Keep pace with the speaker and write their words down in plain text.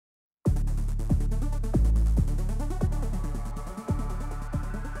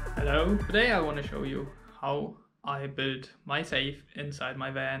Hello, today I want to show you how I built my safe inside my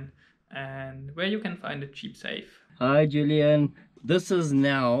van and where you can find a cheap safe. Hi Julian, this is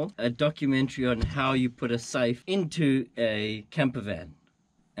now a documentary on how you put a safe into a camper van,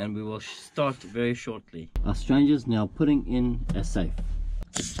 and we will start very shortly. Our stranger's now putting in a safe.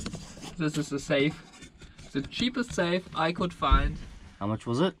 This is the safe, the cheapest safe I could find. How much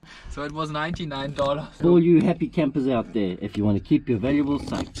was it? So it was $99. For all you happy campers out there, if you want to keep your valuables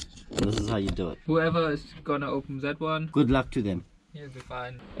safe, this is how you do it. Whoever is gonna open that one, Good luck to them. he'll be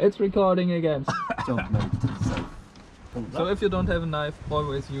fine. It's recording again. Don't make it safe. So if you don't have a knife,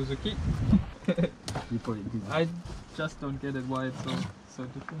 always use a key. You probably do. I just don't get it why it's so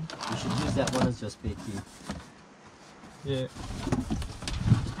different. You should use that one as your spare key. Yeah.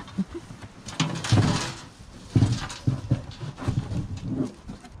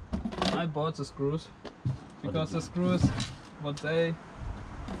 I bought the screws because the screws what they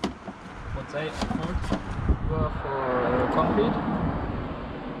afford were for concrete.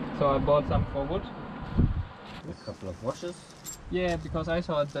 So I bought some for wood. A couple of washers. Yeah, because I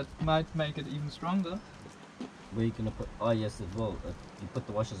thought that might make it even stronger. Where you gonna put? Oh yes, it will. You put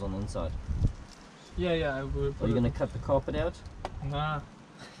the washers on the inside. Yeah, I will. Are you gonna cut the carpet out? Nah.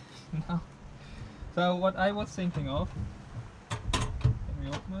 No. So what I was thinking of, can we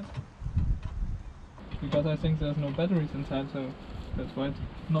open it? Because I think there's no batteries inside, so that's why it's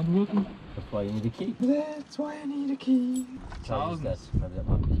not working. That's why you need a key. That's why I need a key. Try use that. Maybe that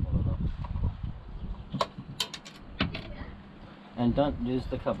might be small enough. And don't use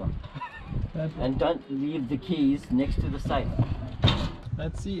the cover. And don't leave the keys next to the safe.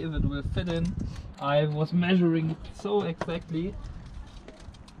 Let's see if it will fit in. I was measuring it so exactly.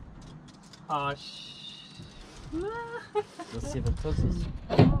 Ah, Let's see if it fits us.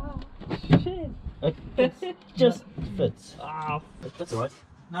 shit. It just fits. Ah, That's alright.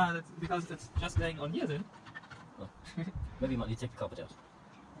 no, that's because it's just laying on here then. Oh. Maybe you might need to take the carpet out.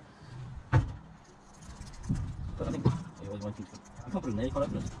 But I think you want to. You can't put it in there, you can't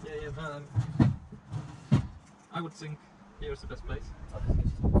open it. Yeah, I would think here's the best place.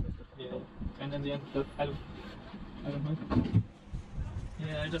 Yeah, and in the end, I don't know.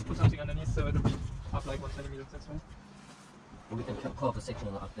 Yeah, I just put something underneath so it'll be up like 1 centimeter. That's right. Well, we can carve a section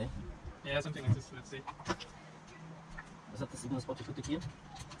on it up there. Yeah, something like this. Let's see. Is that the signal spot you put the key in?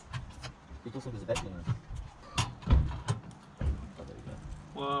 It looks like there's a battery in it. Oh, there you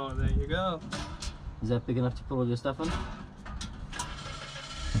go. Wow, there you go. Is that big enough to put all your stuff in?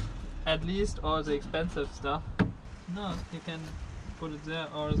 At least all the expensive stuff. No, you can put it there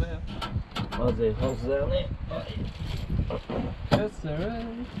or there. Oh, the holes down there. Yes, there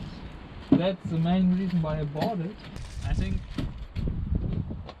is. That's the main reason why I bought it. I think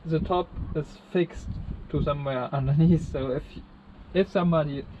the top is fixed to somewhere underneath, so if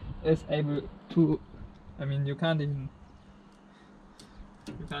somebody is able to, I mean, you can't even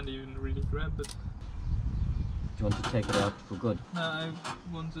really grab it. Do you want to take it out for good? No, I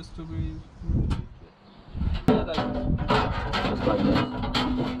want this to be yeah, like this. Just like this.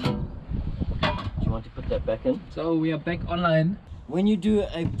 Do you want to put that back in? So we are back online. When you do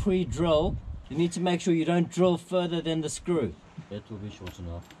a pre-drill, you need to make sure you don't drill further than the screw. It will be short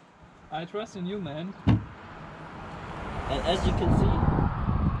enough. I trust in you, man. And as you can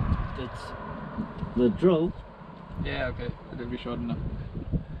see, it's the drill Yeah, okay, it'll be short enough.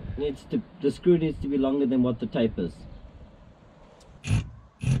 the screw needs to be longer than what the tape is.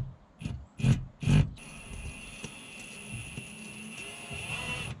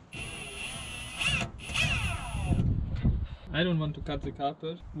 I don't want to cut the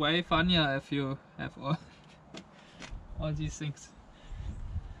carpet. Way funnier if you have all these things.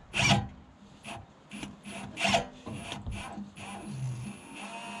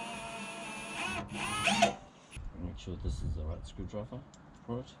 Make sure this is the right screwdriver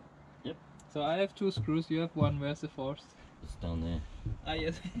for it. Yep. So I have 2 screws, you have 1, where's the 4th? It's down there. Ah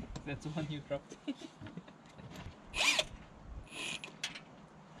yes, that's the one you dropped.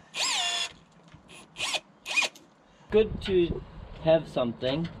 Good to have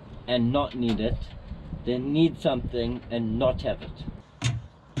something and not need it, than need something and not have it.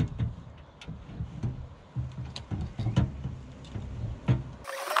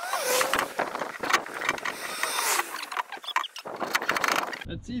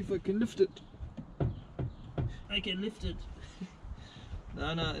 Let's see if I can lift it. I can lift it.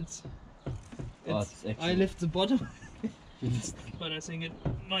 No, it's Actually... I lift the bottom. But I think it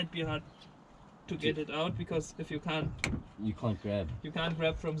might be hard to get it out because if you can't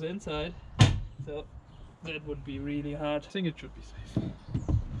grab from the inside, so that would be really hard. I think it should be safe.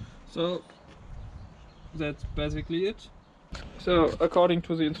 So that's basically it. So according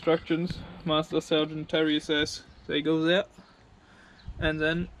to the instructions, Master Sergeant Terry says they go there, and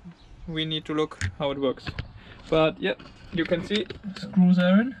then we need to look how it works. But yeah, you can see screws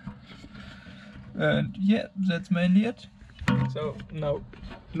are in, and yeah, that's mainly it. So now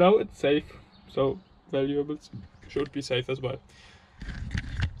it's safe. So valuables should be safe as well.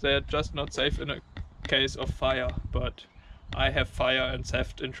 They're just not safe in a case of fire, but I have fire and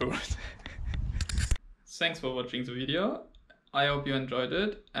theft insurance. Thanks for watching the video. I hope you enjoyed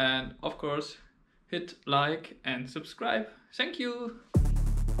it, and of course hit like and subscribe. Thank you!